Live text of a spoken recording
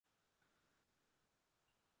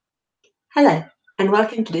Hello, and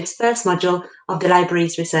welcome to this first module of the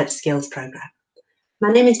library's Research Skills programme. My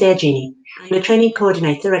name is Virginie. I'm a training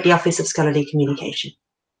coordinator at the Office of Scholarly Communication.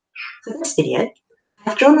 For this video,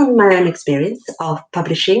 I've drawn on my own experience of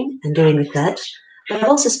publishing and doing research, but I've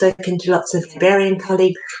also spoken to lots of librarian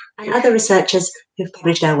colleagues and other researchers who've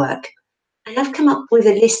published their work. And I've come up with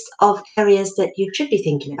a list of areas that you should be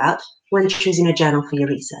thinking about when choosing a journal for your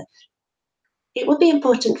research. It would be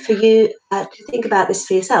important for you to think about this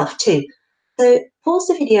for yourself too. So pause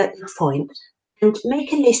the video at this point and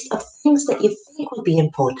make a list of things that you think would be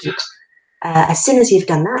important. As soon as you've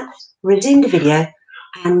done that, resume the video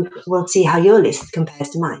and we'll see how your list compares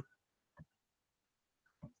to mine.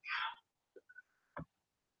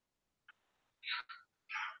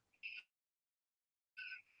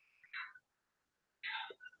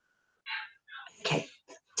 Okay,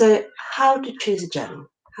 so how to choose a journal?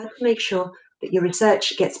 How to make sure that your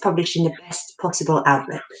research gets published in the best possible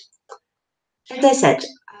outlet? As I said,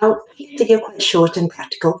 I'll keep the video quite short and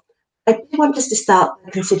practical. I do want us to start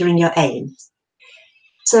by considering your aims.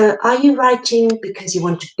 So are you writing because you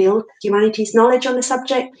want to build humanities knowledge on the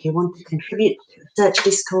subject? Do you want to contribute to research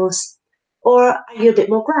discourse? Or are you a bit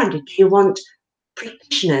more grounded? Do you want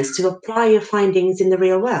practitioners to apply your findings in the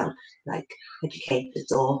real world, like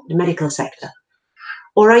educators or the medical sector?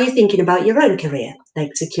 Or are you thinking about your own career,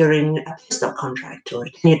 like securing a postdoc contract or a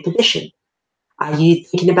tenured position? Are you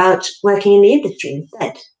thinking about working in the industry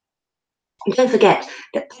instead? And don't forget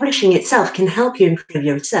that publishing itself can help you improve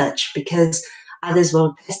your research because others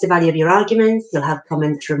will test the value of your arguments, you'll have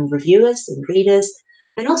comments from reviewers and readers,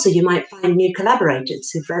 and also you might find new collaborators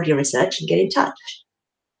who've read your research and get in touch.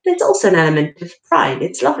 There's also an element of pride.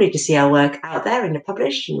 It's lovely to see our work out there in the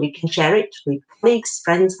published and we can share it with colleagues,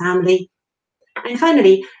 friends, family. And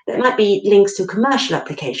finally, there might be links to commercial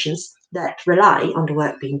applications that rely on the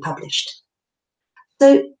work being published.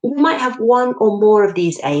 So you might have one or more of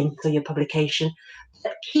these aims for your publication,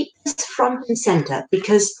 but keep this front and center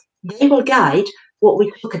because they will guide what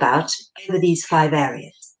we talk about over these 5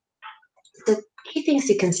 areas. The key things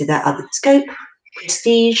to consider are the scope,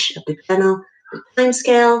 prestige of the journal, the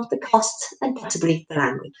timescale, the cost, and possibly the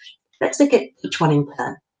language. Let's look at each one in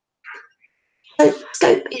turn. So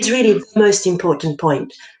scope is really the most important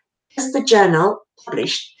point. Does the journal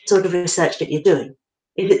publish the sort of research that you're doing?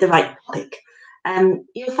 Is it the right topic?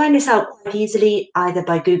 You'll find this out quite easily either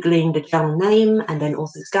by Googling the journal name and then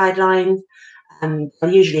author's guidelines.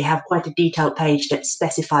 They'll usually have quite a detailed page that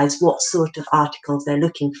specifies what sort of articles they're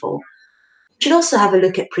looking for. You should also have a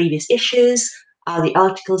look at previous issues. Are the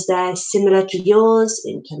articles there similar to yours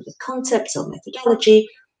in terms of concepts or methodology?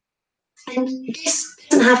 And this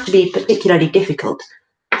doesn't have to be particularly difficult.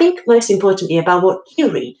 Think most importantly about what you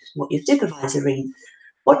read, what your supervisor reads.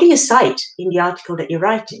 What do you cite in the article that you're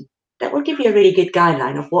writing? That will give you a really good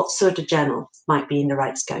guideline of what sort of journal might be in the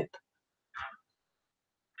right scope.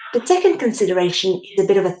 The second consideration is a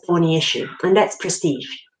bit of a thorny issue, and that's prestige.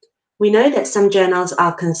 We know that some journals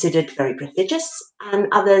are considered very prestigious and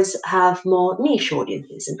others have more niche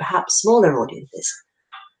audiences and perhaps smaller audiences.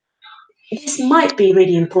 This might be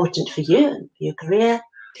really important for you and for your career,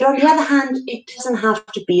 but on the other hand, it doesn't have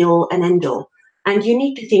to be all and end all. And you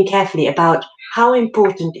need to think carefully about how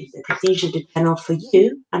important is the prestige of the journal for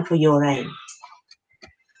you and for your aim.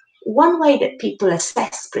 One way that people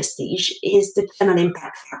assess prestige is the journal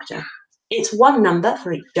impact factor. It's one number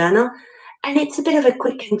for each journal, and it's a bit of a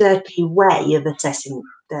quick and dirty way of assessing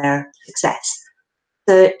their success.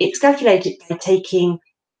 So it's calculated by taking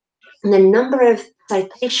the number of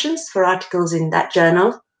citations for articles in that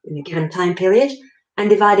journal in a given time period and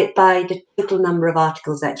divide it by the total number of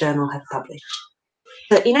articles that journal has published.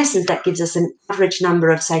 So in essence, that gives us an average number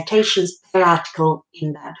of citations per article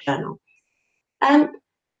in that journal.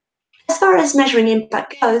 As far as measuring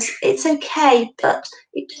impact goes, it's okay, but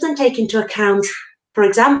it doesn't take into account, for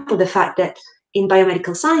example, the fact that in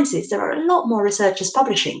biomedical sciences, there are a lot more researchers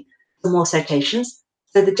publishing, more citations,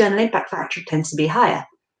 so the journal impact factor tends to be higher.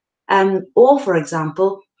 Or, for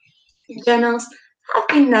example, journals have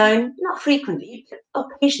been known, not frequently, but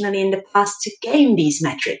occasionally in the past, to game these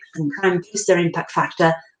metrics and try and boost their impact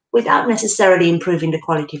factor without necessarily improving the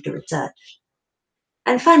quality of the research.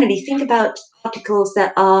 And finally, think about articles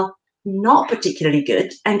that are not particularly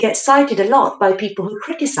good and get cited a lot by people who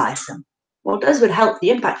criticize them. Well, those would help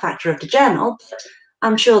the impact factor of the journal, but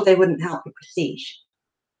I'm sure they wouldn't help the prestige.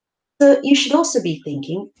 So you should also be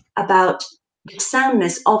thinking about the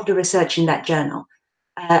soundness of the research in that journal.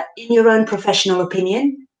 In your own professional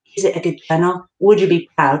opinion, is it a good journal? Would you be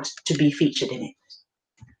proud to be featured in it?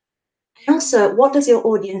 And also, what does your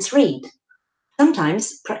audience read?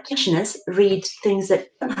 Sometimes practitioners read things that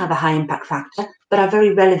don't have a high impact factor but are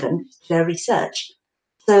very relevant to their research.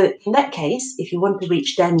 So in that case, if you want to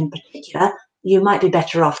reach them in particular, you might be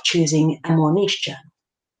better off choosing a more niche journal.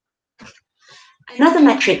 Another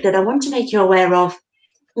metric that I want to make you aware of,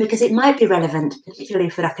 because it might be relevant, particularly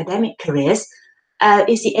for academic careers,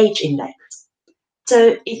 is the H index.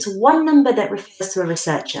 So it's one number that refers to a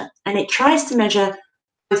researcher, and it tries to measure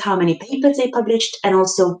both how many papers they published and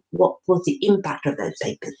also what was the impact of those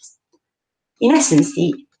papers. In essence,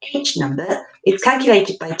 the H number is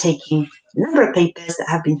calculated by taking the number of papers that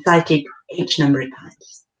have been cited H number of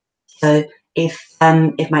times. So if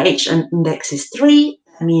my H index is 3,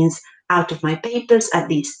 that means out of my papers, at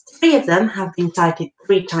least 3 of them have been cited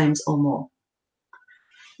 3 times or more.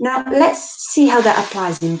 Now, let's see how that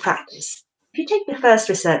applies in practice. If you take the first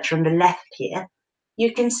researcher on the left here,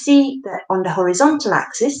 you can see that on the horizontal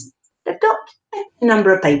axis, they've got a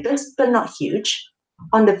number of papers, but not huge.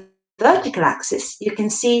 On the vertical axis, you can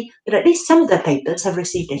see that at least some of their papers have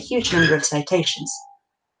received a huge number of citations.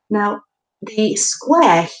 Now, the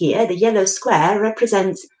square here, the yellow square,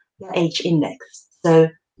 represents the H index. So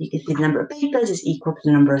you can see the number of papers is equal to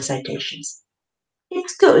the number of citations.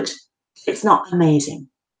 It's good, it's not amazing.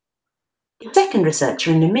 The second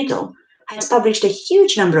researcher in the middle has published a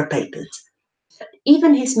huge number of papers.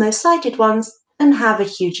 Even his most cited ones don't have a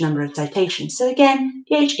huge number of citations. So again,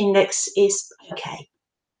 the H index is okay.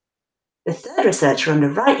 The third researcher on the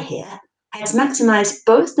right here has maximized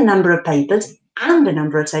both the number of papers and the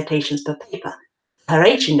number of citations per paper. Her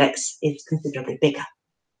H index is considerably bigger.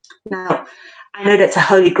 Now, I know that's a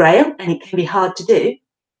holy grail and it can be hard to do,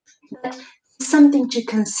 but it's something to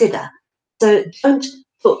consider. So don't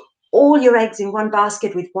put all your eggs in one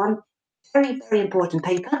basket with one very, very important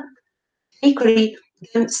paper. Equally,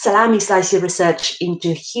 don't salami slice your research into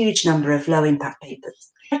a huge number of low impact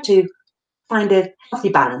papers. Try to find a healthy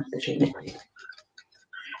balance between the two.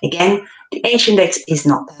 Again, the H index is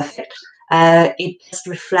not perfect. It does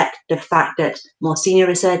reflect the fact that more senior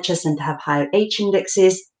researchers tend to have higher H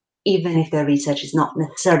indexes, even if their research is not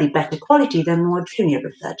necessarily better quality than more junior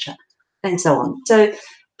researcher, and so on. So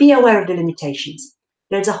be aware of the limitations.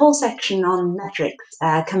 There's a whole section on metrics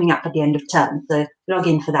coming up at the end of term, so log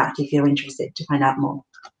in for that if you're interested to find out more.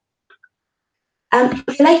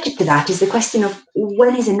 Related to that is the question of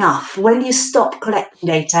when is enough? When do you stop collecting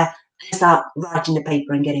data and start writing the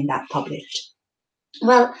paper and getting that published?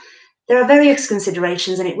 Well, there are various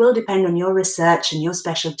considerations and it will depend on your research and your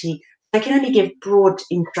specialty. I can only give broad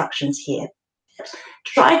instructions here.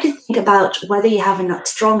 Try to think about whether you have a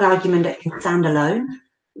strong argument that can stand alone,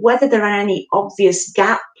 whether there are any obvious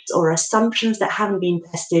gaps or assumptions that haven't been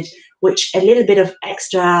tested, which a little bit of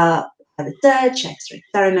extra research, extra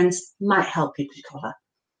experiments might help you to cover.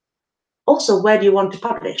 Also, where do you want to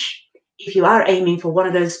publish? If you are aiming for one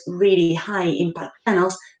of those really high impact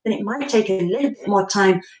journals, then it might take a little bit more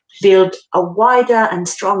time to build a wider and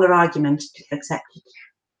stronger argument to get accepted.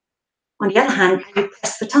 On the other hand, are you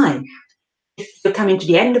pressed for time? If you're coming to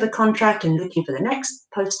the end of a contract and looking for the next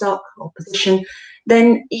postdoc or position,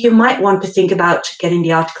 then you might want to think about getting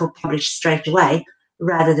the article published straight away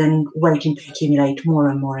rather than waiting to accumulate more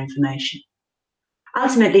and more information.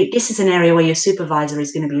 Ultimately, this is an area where your supervisor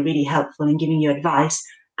is going to be really helpful in giving you advice,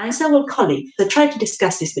 and so will colleagues. So try to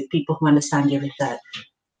discuss this with people who understand your research.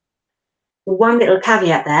 One little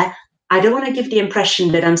caveat there, I don't want to give the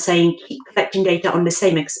impression that I'm saying keep collecting data on the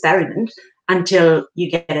same experiment until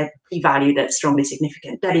you get a p-value that's strongly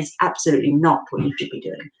significant. That is absolutely not what you should be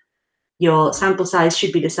doing. Your sample size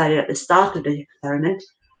should be decided at the start of the experiment,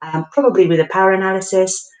 probably with a power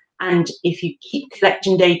analysis. And if you keep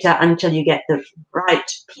collecting data until you get the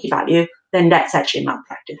right p-value, then that's actually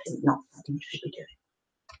malpractice and not something you should be doing.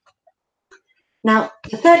 Now,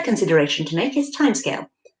 the third consideration to make is timescale.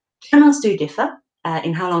 Journals do differ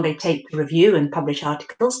in how long they take to review and publish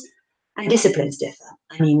articles, and disciplines differ.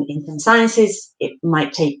 I mean, in some sciences, it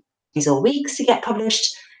might take days or weeks to get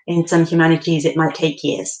published. In some humanities, it might take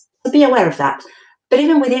years. So be aware of that. But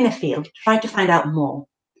even within a field, try to find out more.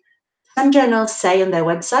 Some journals say on their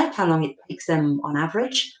website how long it takes them on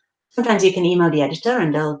average. Sometimes you can email the editor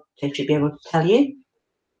and they should be able to tell you.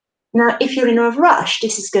 Now, if you're in a rush,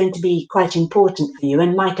 this is going to be quite important for you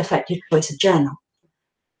and might affect your choice of journal.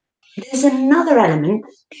 There's another element,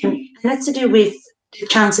 and that's to do with the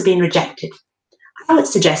chance of being rejected. I would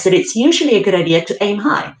suggest that it's usually a good idea to aim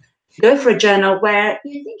high. Go for a journal where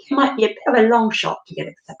you think it might be a bit of a long shot to get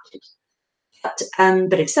accepted.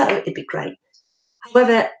 But if so, it'd be great.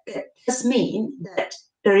 However, it does mean that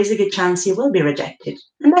there is a good chance you will be rejected,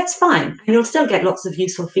 and that's fine, and you'll still get lots of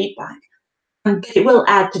useful feedback. But it will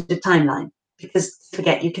add to the timeline, because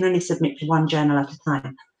forget, you can only submit to one journal at a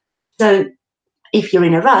time. So if you're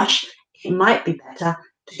in a rush, it might be better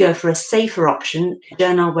to go for a safer option, a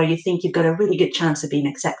journal where you think you've got a really good chance of being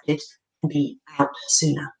accepted and be out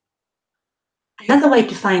sooner. Another way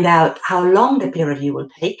to find out how long the peer review will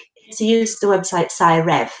take is to use the website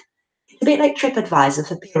SciRev. It's a bit like TripAdvisor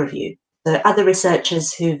for peer review. So other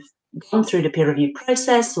researchers who've gone through the peer review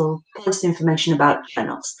process will post information about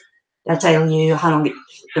journals. They'll tell you how long it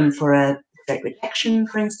took them for a straight rejection,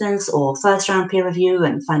 for instance, or first round peer review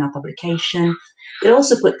and final publication. They'll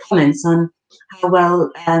also put comments on how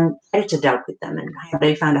well editor dealt with them and how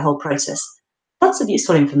they found the whole process. Lots of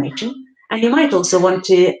useful information. And you might also want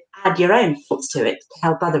to add your own thoughts to it to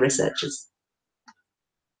help other researchers.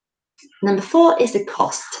 Number 4 is the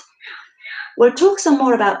cost. We'll talk some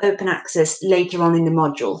more about open access later on in the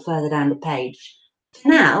module, further down the page. For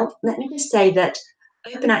now, let me just say that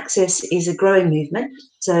open access is a growing movement,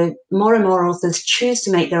 so more and more authors choose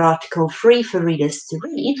to make their article free for readers to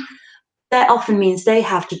read. That often means they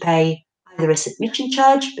have to pay either a submission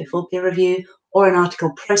charge before peer review or an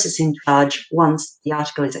article processing charge once the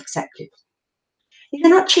article is accepted. These are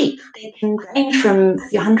not cheap. They can range from a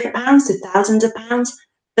few £100 to thousands of pounds,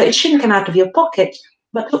 so it shouldn't come out of your pocket,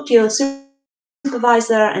 but talk to your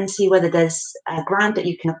supervisor and see whether there's a grant that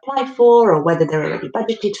you can apply for or whether they're already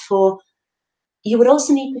budgeted for. You would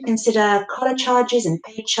also need to consider color charges and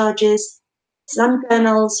page charges. Some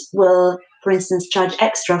journals will, for instance, charge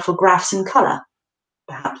extra for graphs in color.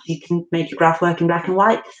 Perhaps you can make your graph work in black and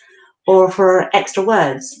white, or for extra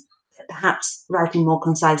words. Perhaps writing more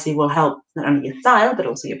concisely will help not only your style, but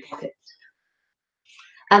also your pocket.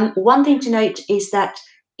 One thing to note is that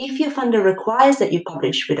if your funder requires that you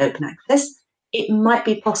publish with open access, it might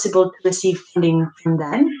be possible to receive funding from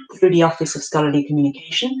them through the Office of Scholarly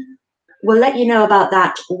Communication. We'll let you know about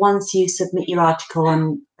that once you submit your article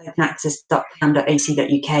on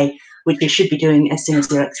openaccess.cam.ac.uk, which you should be doing as soon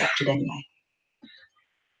as you're accepted anyway.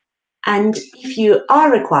 And if you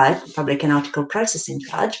are required to publish an article processing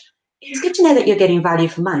charge, it's good to know that you're getting value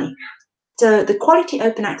for money. So the Quality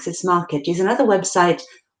Open Access Market is another website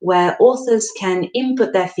where authors can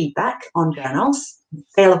input their feedback on journals,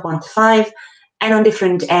 scale of 1 to 5, and on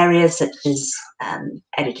different areas such as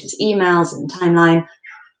editors' emails and timeline.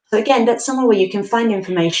 So again, that's somewhere where you can find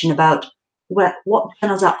information about what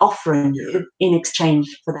journals are offering you in exchange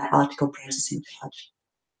for that article processing charge.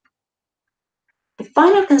 The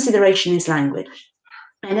final consideration is language.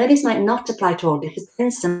 I know this might not apply to all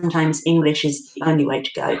disciplines. Sometimes English is the only way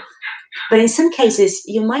to go. But in some cases,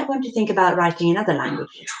 you might want to think about writing in other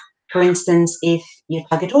languages. For instance, if your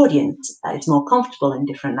target audience is more comfortable in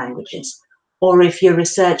different languages, or if your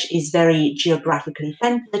research is very geographically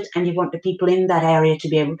centered and you want the people in that area to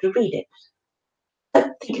be able to read it.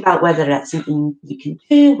 But think about whether that's something you can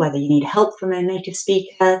do, whether you need help from a native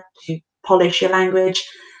speaker to polish your language,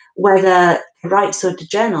 whether the right sort of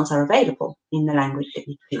journals are available in the language that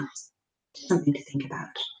you choose. Something to think about.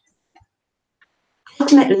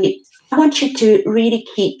 Ultimately, I want you to really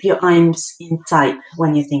keep your aims in sight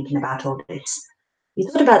when you're thinking about all this. We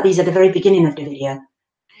thought about these at the very beginning of the video,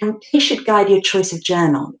 and they should guide your choice of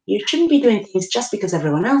journal. You shouldn't be doing things just because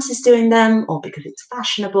everyone else is doing them, or because it's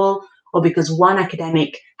fashionable, or because one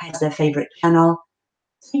academic has their favorite journal.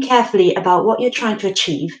 Think carefully about what you're trying to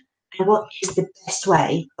achieve and what is the best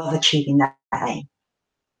way of achieving that aim.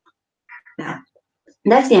 Now,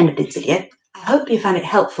 that's the end of this video. I hope you found it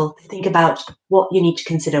helpful to think about what you need to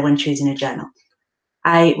consider when choosing a journal.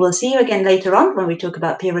 I will see you again later on when we talk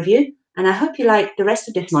about peer review, and I hope you like the rest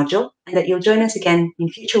of this module and that you'll join us again in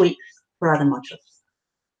future weeks for other modules.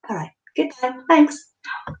 All right, goodbye, thanks.